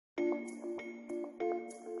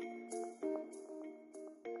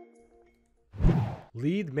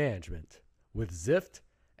Lead management with Zift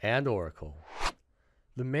and Oracle.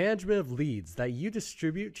 The management of leads that you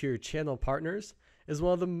distribute to your channel partners is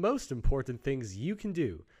one of the most important things you can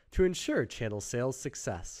do to ensure channel sales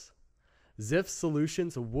success. Zift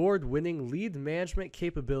Solutions' award-winning lead management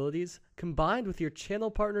capabilities combined with your channel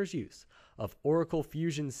partners' use of Oracle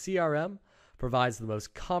Fusion CRM provides the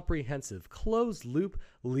most comprehensive closed-loop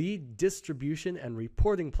lead distribution and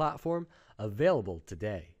reporting platform available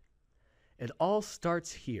today. It all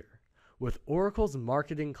starts here with Oracle's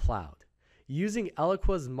Marketing Cloud, using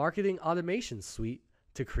Eloqua's marketing automation suite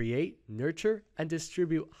to create, nurture, and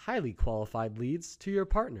distribute highly qualified leads to your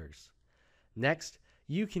partners. Next,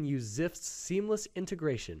 you can use Zift's seamless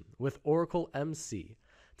integration with Oracle MC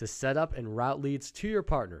to set up and route leads to your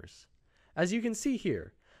partners. As you can see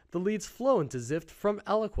here, the leads flow into Zift from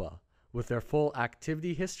Eloqua with their full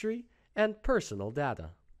activity history and personal data.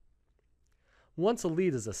 Once a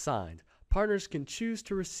lead is assigned, partners can choose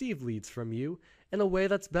to receive leads from you in a way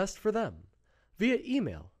that's best for them, via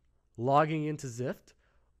email, logging into Zift,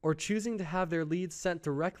 or choosing to have their leads sent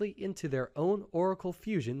directly into their own Oracle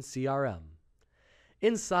Fusion CRM.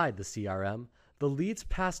 Inside the CRM, the leads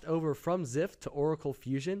passed over from Zift to Oracle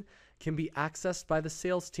Fusion can be accessed by the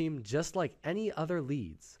sales team just like any other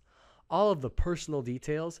leads. All of the personal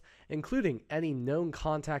details, including any known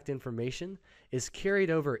contact information, is carried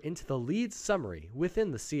over into the lead summary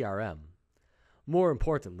within the CRM. More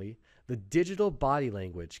importantly, the digital body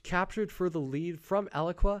language captured for the lead from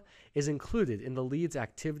Eloqua is included in the lead's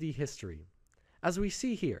activity history. As we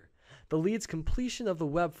see here, the lead's completion of the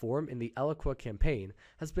web form in the Eloqua campaign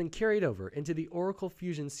has been carried over into the Oracle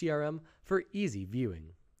Fusion CRM for easy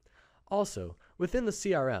viewing. Also, within the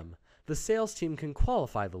CRM, the sales team can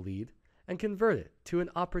qualify the lead and convert it to an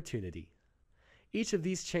opportunity. Each of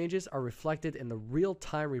these changes are reflected in the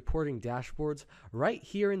real-time reporting dashboards right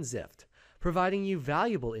here in Zift, providing you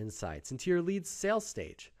valuable insights into your lead's sales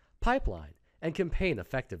stage, pipeline, and campaign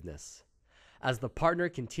effectiveness. As the partner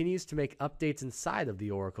continues to make updates inside of the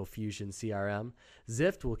Oracle Fusion CRM,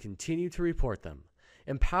 Zift will continue to report them,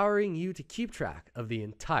 empowering you to keep track of the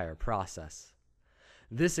entire process.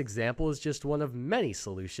 This example is just one of many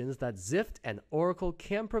solutions that Zift and Oracle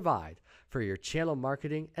can provide for your channel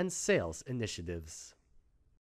marketing and sales initiatives.